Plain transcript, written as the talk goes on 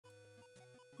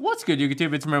What's good,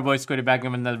 YouTube? It's my boy Squiddy back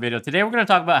in another video. Today we're going to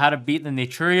talk about how to beat the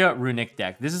Naturia Runick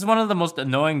deck. This is one of the most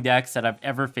annoying decks that I've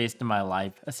ever faced in my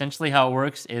life. Essentially how it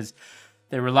works is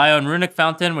they rely on Runick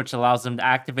Fountain, which allows them to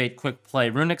activate quick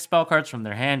play Runick spell cards from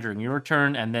their hand during your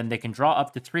turn, and then they can draw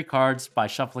up to 3 cards by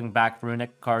shuffling back Runick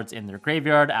cards in their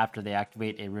graveyard after they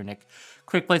activate a Runick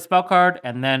quick play spell card,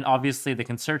 and then obviously they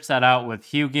can search that out with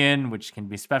Yugioh, which can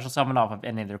be special summoned off of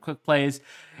any of their quick plays,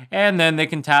 and then they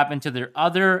can tap into their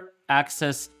other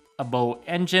accessible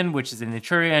engine, which is a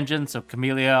Naturia engine. So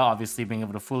Camellia, obviously being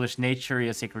able to Foolish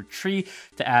Naturia Sacred Tree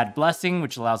to add Blessing,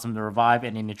 which allows them to revive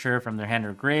any Naturia from their hand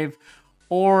or grave,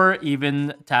 or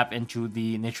even tap into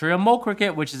the Naturia Mole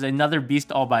Cricket, which is another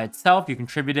beast all by itself. You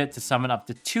contribute it to summon up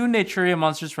to 2 Naturia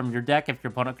monsters from your deck if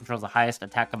your opponent controls the highest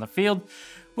attack on the field,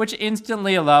 which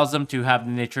instantly allows them to have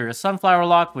the Naturia Sunflower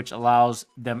Lock, which allows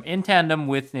them in tandem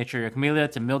with Naturia Camellia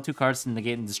to mill 2 cards to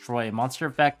negate and destroy a monster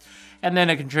effect, and then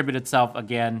it contribute itself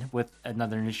again with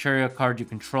another Naturia card you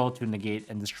control to negate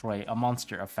and destroy a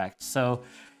monster effect. So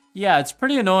yeah, it's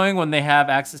pretty annoying when they have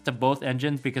access to both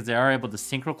engines because they are able to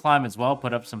synchro climb as well,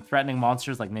 put up some threatening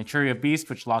monsters like Naturia Beast,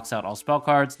 which locks out all spell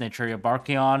cards, Naturia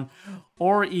Barkion,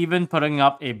 or even putting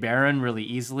up a Baron really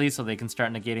easily so they can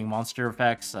start negating monster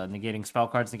effects, negating spell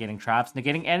cards, negating traps,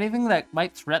 negating anything that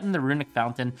might threaten the Runick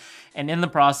Fountain, and in the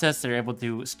process, they're able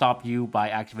to stop you by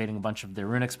activating a bunch of their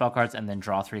Runick spell cards and then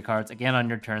draw 3 cards again on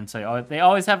your turn. So they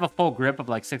always have a full grip of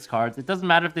like 6 cards. It doesn't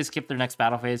matter if they skip their next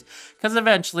battle phase, because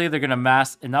eventually they're going to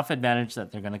amass enough advantage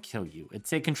that they're going to kill you.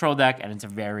 It's a control deck, and it's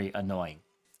very annoying.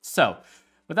 So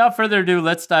without further ado,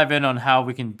 let's dive in on how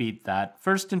we can beat that.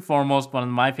 First and foremost, one of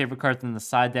my favorite cards in the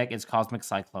side deck is Cosmic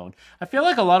Cyclone. I feel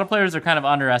like a lot of players are kind of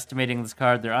underestimating this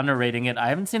card. They're underrating it. I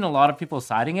haven't seen a lot of people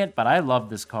siding it, but I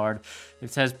love this card. It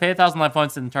says, pay 1,000 life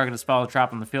points and target a spell or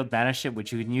trap on the field, banish it,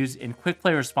 which you can use in quick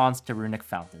play response to Runick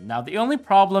Fountain. Now, the only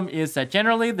problem is that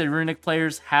generally the Runick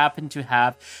players happen to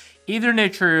have either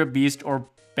Naturia Beast or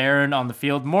Baron on the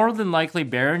field, more than likely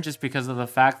Baron, just because of the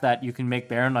fact that you can make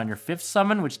Baron on your 5th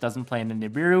summon, which doesn't play in the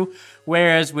Nibiru,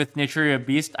 whereas with Naturia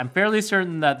Beast, I'm fairly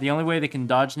certain that the only way they can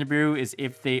dodge Nibiru is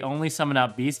if they only summon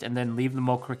out Beast and then leave the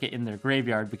Mole Cricket in their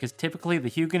graveyard, because typically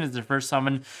the Yugioh is their first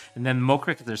summon, and then the Mole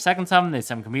Cricket is their second summon, they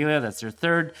summon Camellia, that's their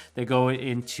third, they go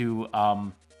into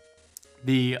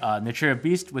the Naturia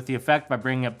Beast with the effect by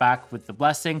bringing it back with the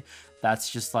Blessing.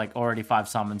 That's just like already 5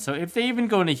 summons. So if they even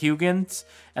go into Yugiohs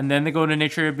and then they go into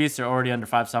Naturia Beast, they're already under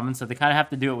 5 summons. So they kind of have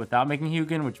to do it without making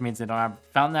Yugioh, which means they don't have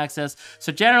Fountain access.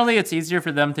 So generally, it's easier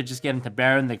for them to just get into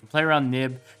Baron. They can play around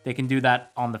Nib. They can do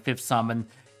that on the 5th summon.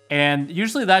 And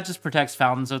usually that just protects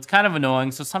Fountain, so it's kind of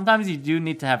annoying. So sometimes you do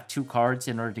need to have 2 cards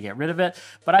in order to get rid of it.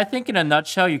 But I think in a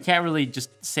nutshell, you can't really just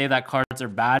say that cards are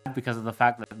bad because of the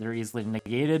fact that they're easily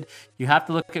negated. You have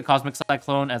to look at Cosmic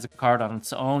Cyclone as a card on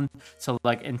its own. So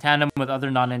like in tandem with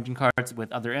other non-engine cards,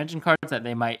 with other engine cards that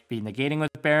they might be negating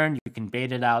with Baron, you can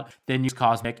bait it out, then use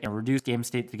Cosmic and reduce game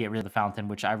state to get rid of the Fountain,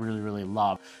 which I really, really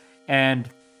love. And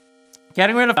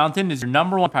getting rid of Fountain is your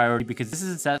 #1 priority because this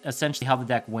is essentially how the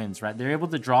deck wins, right? They're able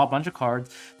to draw a bunch of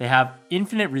cards. They have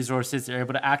infinite resources. They're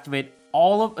able to activate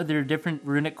all of their different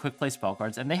Runick quick play spell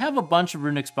cards. And they have a bunch of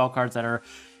Runick spell cards that are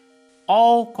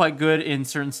all quite good in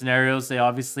certain scenarios. They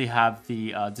obviously have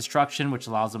the Destruction, which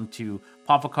allows them to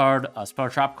pop a card, a spell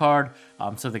trap card,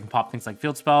 so they can pop things like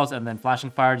field spells, and then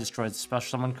Flashing Fire destroys a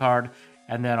special summon card.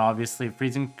 And then obviously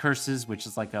Freezing Curses, which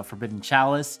is like a Forbidden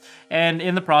Chalice. And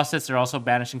in the process, they're also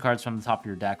banishing cards from the top of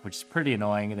your deck, which is pretty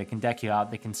annoying. They can deck you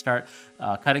out. They can start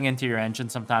cutting into your engine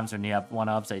sometimes when you have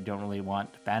 1-ofs that you don't really want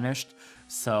banished.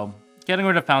 So getting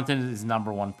rid of Fountain is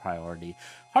 #1 priority.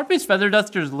 HARPIE'S Feather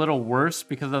Duster is a little worse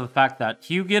because of the fact that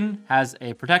Yugioh has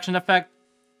a protection effect,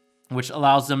 which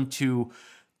allows them to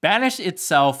banish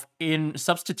itself in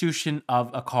substitution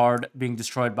of a card being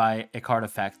destroyed by a card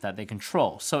effect that they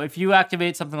control. So if you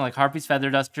activate something like HARPIE'S Feather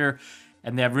Duster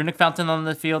and they have Runick Fountain on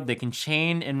the field, they can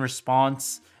chain in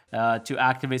response to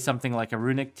activate something like a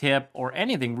Runick Tip or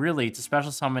anything really to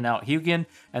special summon out Yugioh,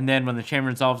 and then when the chain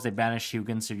resolves, they banish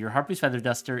Yugioh. So your HARPIE'S Feather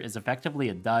Duster is effectively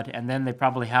a dud, and then they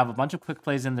probably have a bunch of quick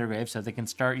plays in their grave so they can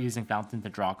start using Fountain to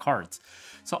draw cards.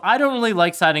 So I don't really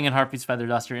like siding in HARPIE'S Feather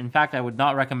Duster. In fact, I would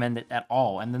not recommend it at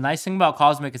all. And the nice thing about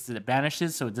Cosmic is that it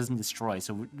banishes, so it doesn't destroy.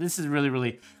 So this is really,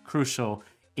 really crucial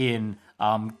in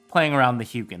playing around the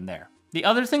Yugioh there. The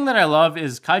other thing that I love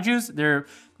is KAIJUS. They're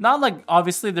Not like,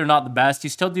 obviously they're not the best. You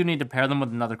still do need to pair them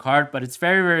with another card, but it's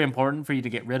very, very important for you to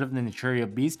get rid of the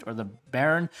Naturia Beast or the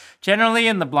Baron. Generally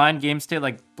in the blind game state,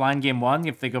 like blind game 1,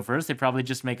 if they go first, they probably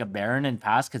just make a Baron and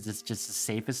pass because it's just the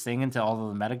safest thing into all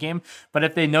of the metagame. But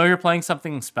if they know you're playing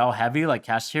something spell heavy like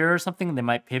Cashier or something, they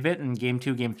might pivot and game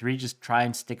 2, game 3, just try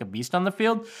and stick a Beast on the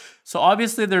field. So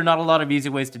obviously there are not a lot of easy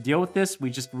ways to deal with this. We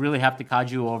just really have to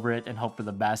Kaiju over it and hope for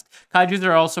the best. Kaijus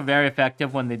are also very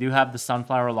effective when they do have the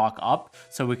Sunflower lock up,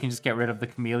 so we can just get rid of the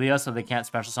Camellia so they can't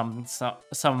special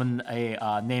summon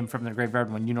a name from their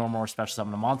graveyard when you no more special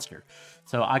summon a monster.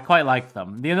 So I quite like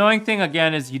them. The annoying thing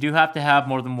again is you do have to have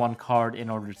more than one card in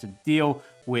order to deal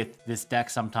with this deck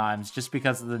sometimes, just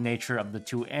because of the nature of the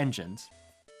two engines.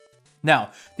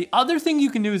 Now, the other thing you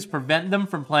can do is prevent them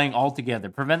from playing all together,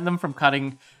 prevent them from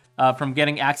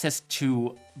getting access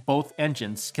to both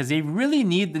engines, because they really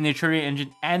need the Naturia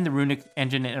engine and the Runick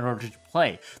engine in order to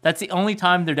play. That's the only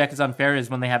time their deck is unfair, is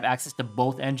when they have access to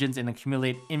both engines and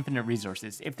accumulate infinite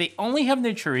resources. If they only have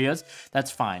Naturias,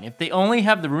 that's fine. If they only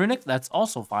have the Runick, that's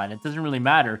also fine. It doesn't really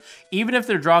matter. Even if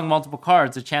they're drawing multiple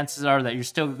cards, the chances are that you're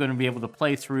still going to be able to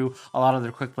play through a lot of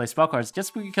their quick play spell cards,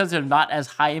 just because they're not as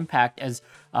high impact as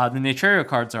the Naturia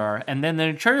cards are. And then the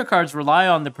Naturia cards rely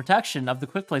on the protection of the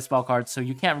quick play spell cards, so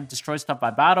you can't destroy stuff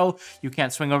by battle, you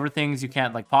can't swing over things, you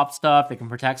can't like pop stuff, they can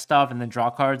protect stuff and then draw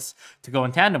cards to go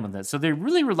in tandem with it. So they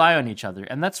really rely on each other.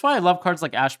 And that's why I love cards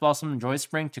like Ash Blossom and Joy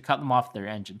Spring to cut them off their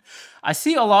engine. I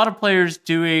see a lot of players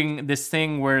doing this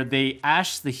thing where they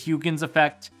Ash the Hugin's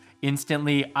effect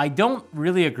instantly. I don't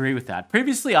really agree with that.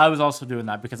 Previously, I was also doing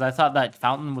that because I thought that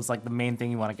Fountain was like the main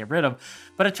thing you want to get rid of.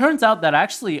 But it turns out that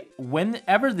actually,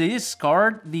 whenever they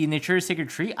discard the Naturia Sacred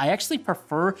Tree, I actually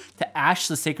prefer to Ash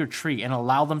the Sacred Tree and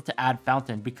allow them to add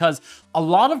Fountain, because a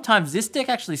lot of times this deck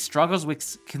actually struggles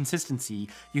with consistency.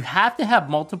 You have to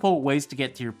have multiple ways to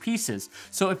get to your pieces.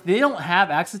 So if they don't have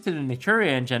access to the Naturia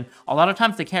engine, a lot of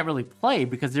times they can't really play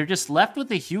because they're just left with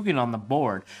the Hugin on the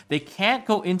board. They can't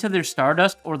go into their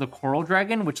Stardust or the Coral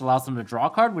Dragon, which allows them to draw a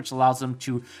card, which allows them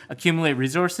to accumulate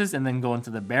resources and then go into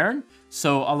the Baron.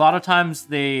 So a lot of times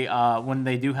they, when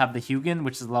they do have the Hugin,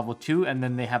 which is level 2, and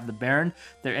then they have the Baron,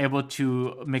 they're able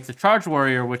to make the Charge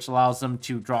Warrior, which allows them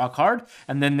to draw a card,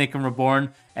 and then they can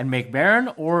Reborn and make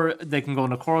Baron, or they can go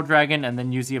into Coral Dragon and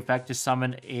then use the effect to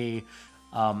summon a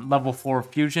level 4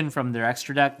 fusion from their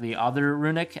extra deck, the other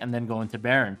Runick, and then go into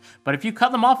Baron. But if you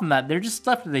cut them off from that, they're just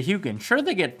left with the Hugin. Sure,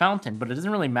 they get Fountain, but it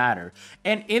doesn't really matter.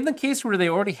 And in the case where they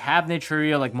already have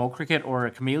Naturia, like Mole Cricket or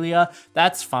a Camellia,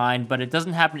 that's fine, but it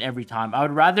doesn't happen every time. I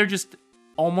would rather just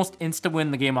almost insta-win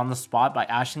the game on the spot by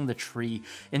ashing the tree.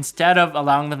 Instead of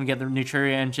allowing them to get the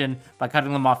Naturia engine by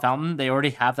cutting them off Fountain, they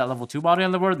already have that level 2 body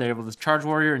on the board. They're able to Charge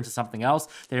Warrior into something else.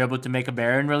 They're able to make a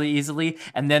Baron really easily,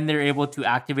 and then they're able to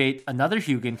activate another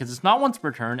Hugin, because it's not once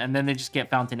per turn, and then they just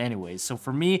get Fountain anyways. So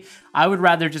for me, I would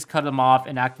rather just cut them off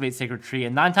and activate Sacred Tree,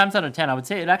 and 9 times out of 10, I would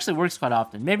say it actually works quite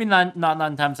often. Maybe not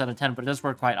 9 times out of 10, but it does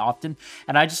work quite often,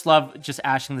 and I just love just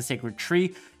ashing the Sacred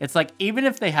Tree. It's like, even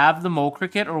if they have the Mole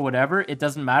Cricket or whatever, it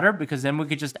doesn't matter, because then we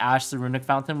could just ash the Runick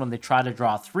Fountain when they try to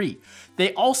draw 3.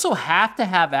 They also have to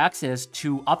have access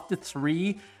to up to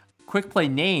 3 quick play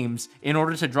names in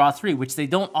order to draw 3, which they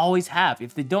don't always have.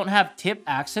 If they don't have tip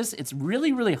access, it's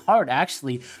really, really hard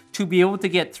actually to be able to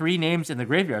get 3 names in the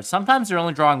graveyard. Sometimes they're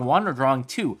only drawing 1 or drawing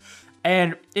 2.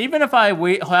 And even if I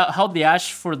held the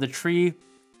ash for the tree,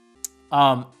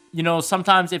 you know,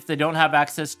 sometimes if they don't have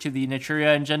access to the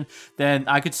Naturia engine, then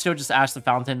I could still just ash the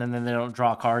Fountain, and then they don't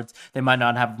draw cards. They might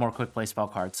not have more quick play spell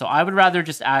cards. So I would rather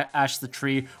just ash the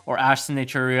tree or ash the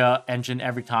Naturia engine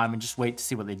every time and just wait to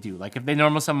see what they do. Like if they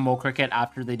normal summon Mole Cricket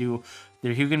after they do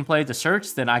their Hugin play to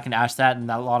search, then I can ash that, and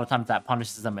a lot of times that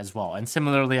punishes them as well. And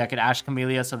similarly, I could ash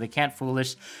Camellia so they can't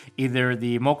foolish either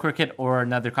the Mole Cricket or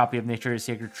another copy of Naturia's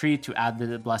Sacred Tree to add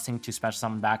the blessing to special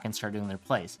summon back and start doing their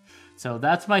plays. So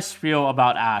that's my spiel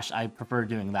about Ash. I prefer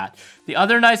doing that. The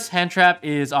other nice hand trap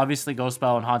is obviously Ghost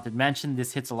Belle and Haunted Mansion.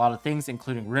 This hits a lot of things,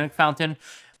 including Runick Fountain.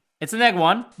 It's an egg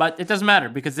 1, but it doesn't matter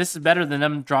because this is better than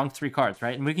them drawing 3 cards,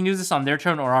 right? And we can use this on their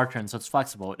turn or our turn, so it's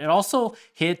flexible. It also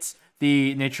hits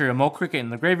the Naturia Mole Cricket in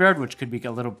the graveyard, which could be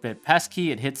a little bit pesky.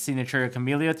 It hits the Naturia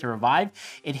Camellia to revive.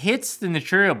 It hits the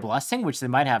Naturia Blessing, which they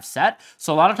might have set.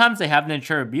 So a lot of times they have the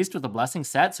Naturia Beast with a Blessing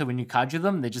set, so when you Kaiju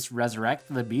them, they just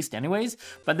resurrect the Beast anyways.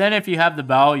 But then if you have the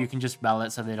Belle, you can just Belle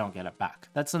it so they don't get it back.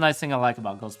 That's the nice thing I like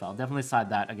about Ghost Belle. Definitely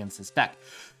side that against this deck.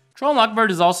 Troll Lockbird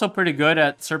is also pretty good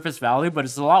at surface value, but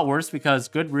it's a lot worse because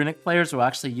good Runick players will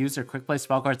actually use their quick play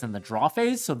spell cards in the draw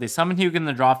phase. So they summon Hugin in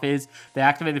the draw phase, they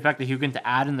activate the effect of Hugin to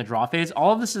add in the draw phase.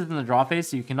 All of this is in the draw phase,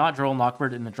 so you cannot Troll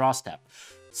Lockbird in the draw step.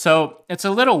 So it's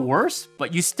a little worse,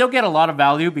 but you still get a lot of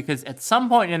value because at some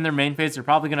point in their main phase, they're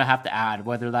probably going to have to add,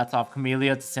 whether that's off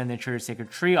Camellia to send Naturia Sacred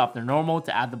Tree, off their normal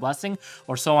to add the Blessing,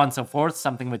 or so on and so forth,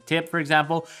 something with Tip, for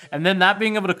example. And then that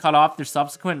being able to cut off their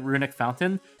subsequent Runick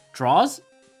Fountain draws,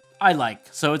 I like.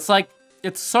 So it's like,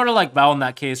 it's sort of like Belle in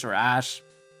that case, or Ash.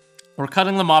 We're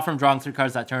cutting them off from drawing 3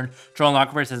 cards that turn. Drawing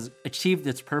Aquaverse has achieved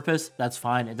its purpose. That's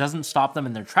fine. It doesn't stop them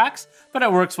in their tracks, but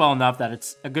it works well enough that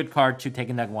it's a good card to take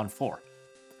a neg 1/4.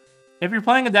 If you're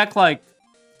playing a deck like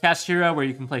Casteria where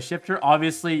you can play Shifter,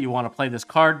 obviously you want to play this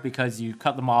card because you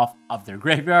cut them off of their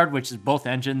graveyard, which is both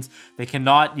engines. They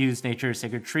cannot use Nature's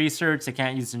Sacred Tree search. They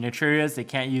can't use the Naturias. They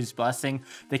can't use Blessing.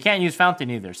 They can't use Fountain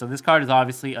either. So this card is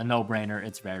obviously a no-brainer.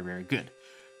 It's very, very good.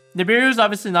 Nibiru is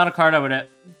obviously not a card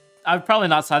I would probably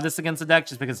not side this against the deck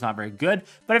just because it's not very good.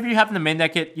 But if you happen to main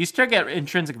deck it, you still get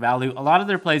intrinsic value. A lot of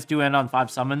their plays do end on 5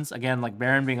 summons. Again, like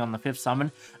Baron being on the 5th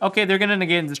summon. Okay, they're going to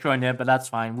negate and destroy Nib, but that's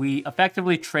fine. We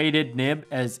effectively traded Nib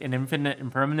as an infinite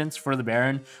impermanence for the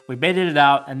Baron. We baited it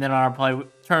out, and then on our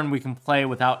turn, we can play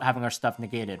without having our stuff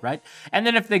negated, right? And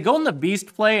then if they go in the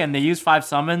Beast play and they use 5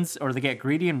 summons, or they get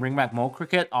greedy and bring back Mole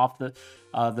Cricket off the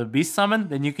Beast summon,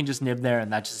 then you can just nib there,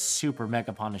 and that just super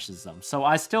mega punishes them. So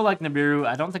I still like Nibiru.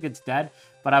 I don't think it's dead,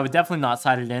 but I would definitely not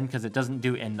side it in because it doesn't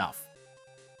do enough.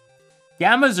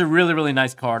 Gamma is a really, really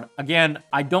nice card. Again,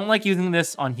 I don't like using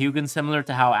this on Hugin similar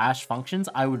to how Ash functions.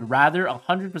 I would rather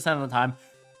 100% of the time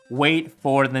wait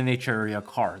for the Naturia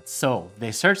cards. So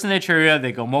they search the Naturia,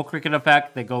 they go Mole Cricket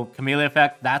effect, they go Camellia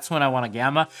effect. That's when I want a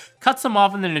Gamma. Cuts them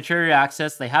off in the Naturia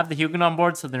access. They have the Hugin on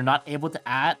board, so they're not able to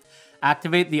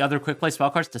activate the other quick play spell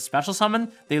cards to special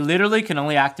summon. They literally can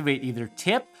only activate either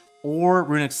Tip or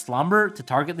Runick Slumber to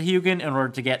target the Hugin in order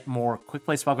to get more quick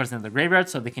play spell cards into the graveyard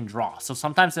so they can draw. So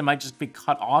sometimes they might just be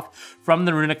cut off from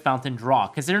the Runick Fountain draw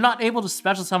because they're not able to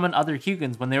special summon other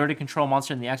Hugins when they already control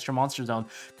monster in the extra monster zone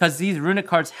because these Runick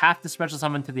cards have to special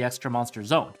summon to the extra monster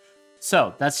zone.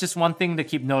 So that's just one thing to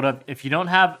keep note of. If you don't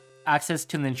have access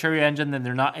to the Naturia engine, then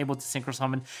they're not able to synchro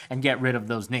summon and get rid of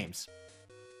those names.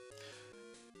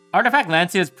 Artifact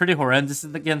Lancea is pretty horrendous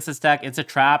against this deck. It's a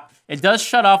trap. It does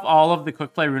shut off all of the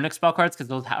quick play Runick spell cards because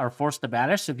those are forced to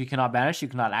banish. So if you cannot banish, you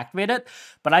cannot activate it.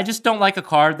 But I just don't like a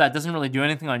card that doesn't really do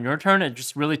anything on your turn. It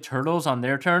just really turtles on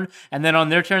their turn. And then on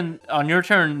their turn, on your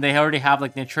turn, they already have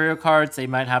like Naturia cards. They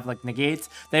might have like negates.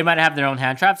 They might have their own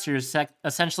hand traps. So you're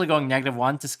essentially going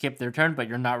 -1 to skip their turn, but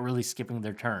you're not really skipping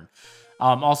their turn.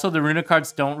 Also, the Runick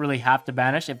cards don't really have to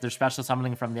banish if they're special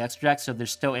summoning from the extra deck, so they're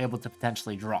still able to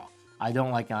potentially draw. I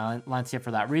don't like Lancea for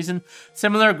that reason.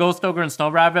 Similar, Ghost Ogre and Snow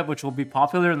Rabbit, which will be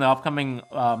popular in the upcoming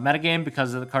metagame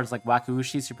because of the cards like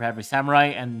Wakuushi, Super Heavy Samurai,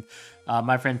 and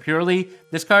My Friend Purely.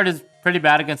 This card is pretty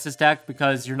bad against this deck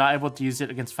because you're not able to use it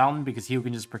against Fountain because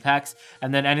Hugin just protects,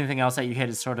 and then anything else that you hit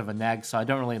is sort of a neg, so I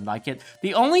don't really like it.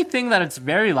 The only thing that it's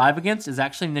very live against is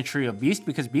actually Naturia Beast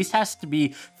because Beast has to be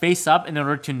face up in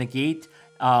order to negate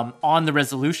on the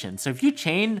resolution. So if you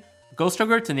chain Ghost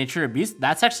Ogre to Naturia Beast,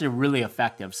 that's actually really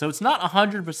effective. So it's not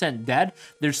 100% dead.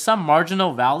 There's some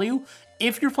marginal value.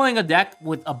 If you're playing a deck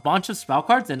with a bunch of spell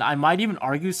cards, then I might even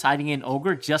argue siding in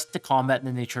Ogre just to combat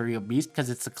the Naturia Beast because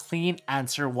it's a clean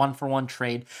answer 1-for-1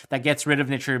 trade that gets rid of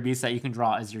Naturia Beast that you can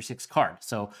draw as your 6th card.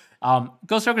 So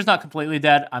Ghost Ogre is not completely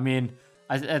dead. I mean,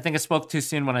 I think I spoke too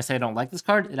soon when I say I don't like this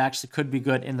card. It actually could be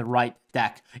good in the right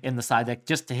deck, in the side deck,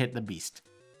 just to hit the Beast.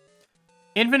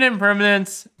 Infinite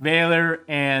Impermanence, Veiler,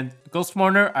 and Ghost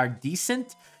Mourner are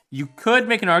decent. You could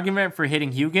make an argument for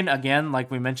hitting Hugin, again, like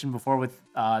we mentioned before with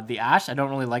the Ash. I don't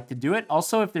really like to do it.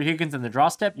 Also, if they're Hugins in the draw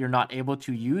step, you're not able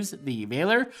to use the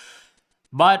Veiler.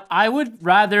 But I would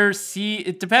rather see,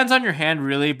 it depends on your hand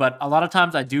really, but a lot of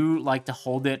times I do like to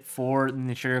hold it for the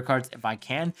Naturia cards if I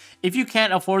can. If you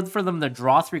can't afford for them to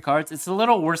draw 3 cards, it's a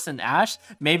little worse than Ash.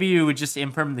 Maybe you would just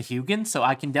imperm the Hugin, so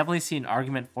I can definitely see an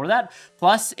argument for that.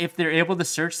 Plus, if they're able to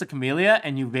search the Camellia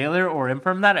and you Veiler or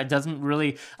imperm that, it doesn't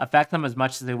really affect them as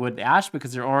much as they would Ash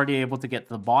because they're already able to get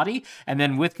the body. And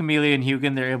then with Camellia and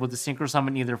Hugin, they're able to synchro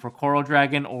summon either for Coral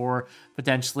Dragon or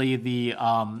potentially the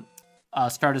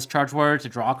Stardust Charge Warrior to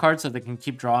draw cards so they can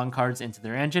keep drawing cards into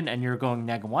their engine, and you're going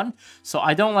 -1. So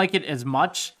I don't like it as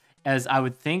much as I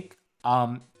would think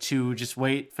to just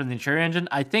wait for the Naturia engine.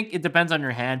 I think it depends on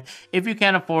your hand. If you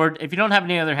can't afford, if you don't have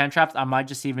any other hand traps, I might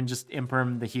just even just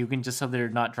imperm the Hugin just so they're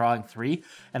not drawing 3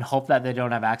 and hope that they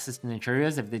don't have access to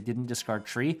Naturias if they didn't discard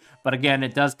Tree. But again,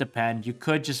 it does depend. You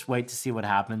could just wait to see what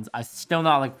happens. I'm still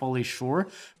not like fully sure,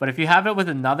 but if you have it with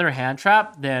another hand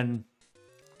trap, then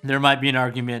there might be an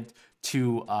argument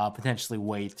to potentially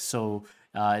wait. So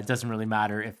It doesn't really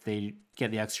matter if they get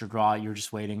the extra draw, you're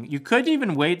just waiting. You could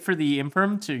even wait for the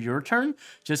Imperm to your turn,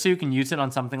 just so you can use it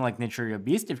on something like Naturia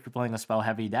Beast if you're playing a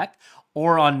spell-heavy deck,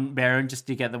 or on Baron just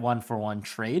to get the 1-for-1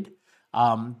 trade.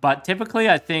 But typically,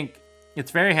 I think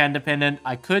it's very hand dependent.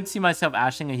 I could see myself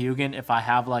ashing a Hugin if I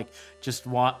have like just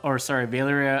one, or sorry,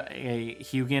 Valeria a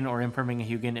Hugin or Imperming a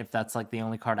Hugin if that's like the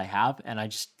only card I have, and I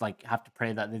just like have to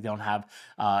pray that they don't have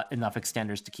enough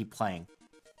extenders to keep playing.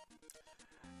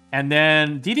 And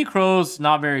then DD Crow's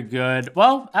not very good.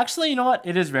 Well, actually, you know what?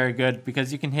 It is very good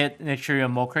because you can hit Naturia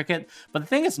Mole Cricket. But the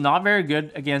thing it's not very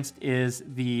good against is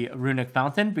the Runick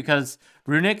Fountain, because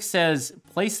Runick says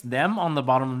place them on the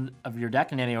bottom of your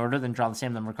deck in any order, then draw the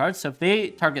same number of cards. So if they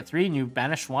target 3 and you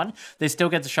banish 1, they still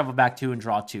get to shuffle back 2 and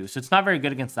draw 2. So it's not very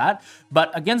good against that.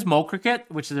 But against Mole Cricket,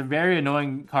 which is a very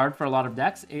annoying card for a lot of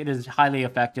decks, it is highly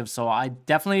effective. So I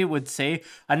definitely would say,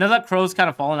 I know that Crow's kind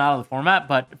of fallen out of the format,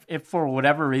 but if for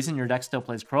whatever reason your deck still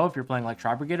plays Crow, if you're playing like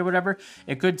Tri Brigade or whatever,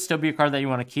 it could still be a card that you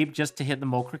want to keep just to hit the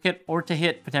Mole Cricket or to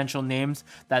hit potential names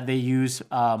that they use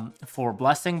for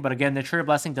Blessing. But again, the Naturia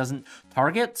Blessing doesn't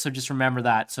target, so just remember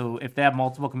that. So if they have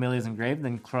multiple Camellias engraved,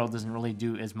 then Crow doesn't really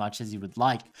do as much as you would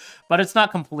like, but it's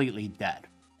not completely dead.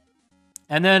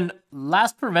 And then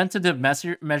last preventative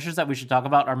measures that we should talk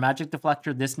about are Magic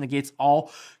Deflector. This negates all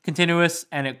continuous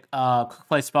and quick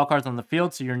play spell cards on the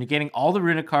field. So you're negating all the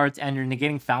Runic cards and you're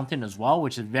negating Fountain as well,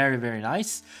 which is very, very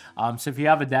nice. So if you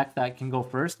have a deck that can go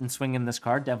first and swing in this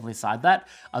card, definitely side that.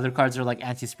 Other cards are like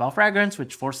Anti-Spell Fragrance,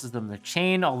 which forces them to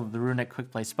chain all of the Runic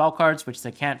quick play spell cards, which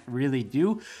they can't really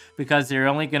do because they're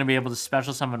only going to be able to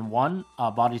special summon one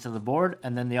body to the board.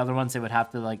 And then the other ones, they would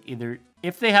have to like either...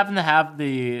 If they happen to have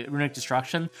the Runic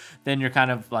Destruction, then you're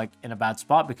kind of like in a bad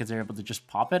spot because they're able to just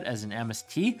pop it as an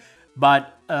MST.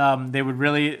 But they would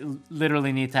really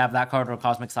literally need to have that card or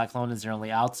Cosmic Cyclone as their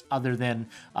only outs, other than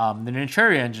the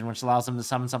Naturia engine, which allows them to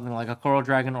summon something like a Coral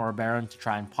Dragon or a Baron to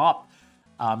try and pop.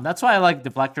 That's why I like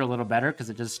Deflector a little better,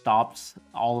 because it just stops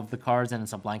all of the cards and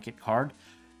it's a blanket card.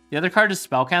 The other card is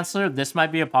Spell Canceller. This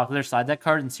might be a popular side deck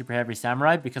card in Super Heavy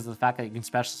Samurai because of the fact that you can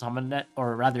special summon it,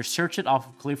 or rather search it off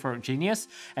of Calliphoric Genius,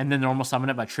 and then normal summon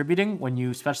it by tributing. When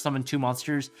you special summon 2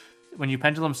 monsters, when you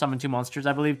pendulum summon 2 monsters,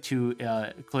 I believe, to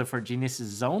Calliphoric Genius's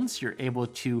zones, you're able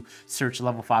to search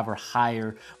level 5 or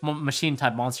higher machine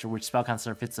type monster, which Spell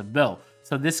Canceller fits a bill.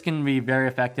 So this can be very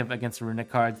effective against the Runic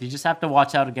cards. You just have to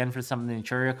watch out again for some of the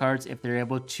Naturia cards. If they're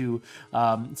able to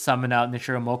summon out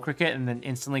Naturia Mole Cricket and then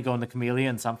instantly go into Camellia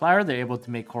and Sunflower, they're able to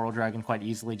make Coral Dragon quite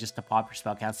easily just to pop your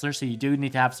Spell Canceller. So you do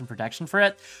need to have some protection for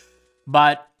it.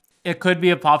 But it could be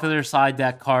a popular side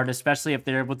deck card, especially if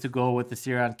they're able to go with the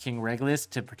Sirion King Regulus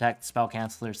to protect Spell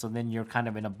Canceller. So then you're kind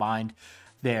of in a bind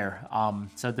there.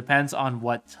 So it depends on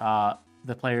what...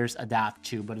 the players adapt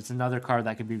to, but it's another card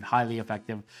that could be highly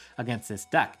effective against this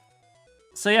deck.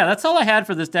 So yeah, that's all I had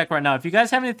for this deck right now. If you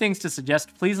guys have any things to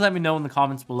suggest, please let me know in the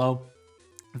comments below.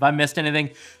 If I missed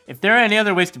anything, if there are any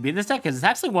other ways to beat this deck, because it's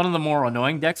actually one of the more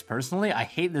annoying decks personally. I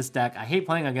hate this deck. I hate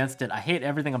playing against it. I hate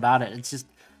everything about it. It's just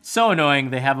so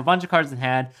annoying. They have a bunch of cards in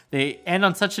hand. They end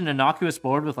on such an innocuous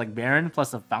board with like Baron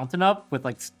plus a Fountain up with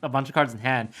like a bunch of cards in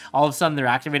hand. All of a sudden, they're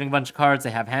activating a bunch of cards.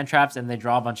 They have hand traps and they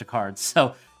draw a bunch of cards.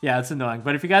 So yeah, it's annoying.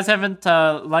 But if you guys haven't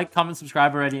liked, comment,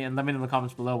 subscribe already, and let me know in the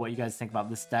comments below what you guys think about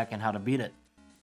this deck and how to beat it.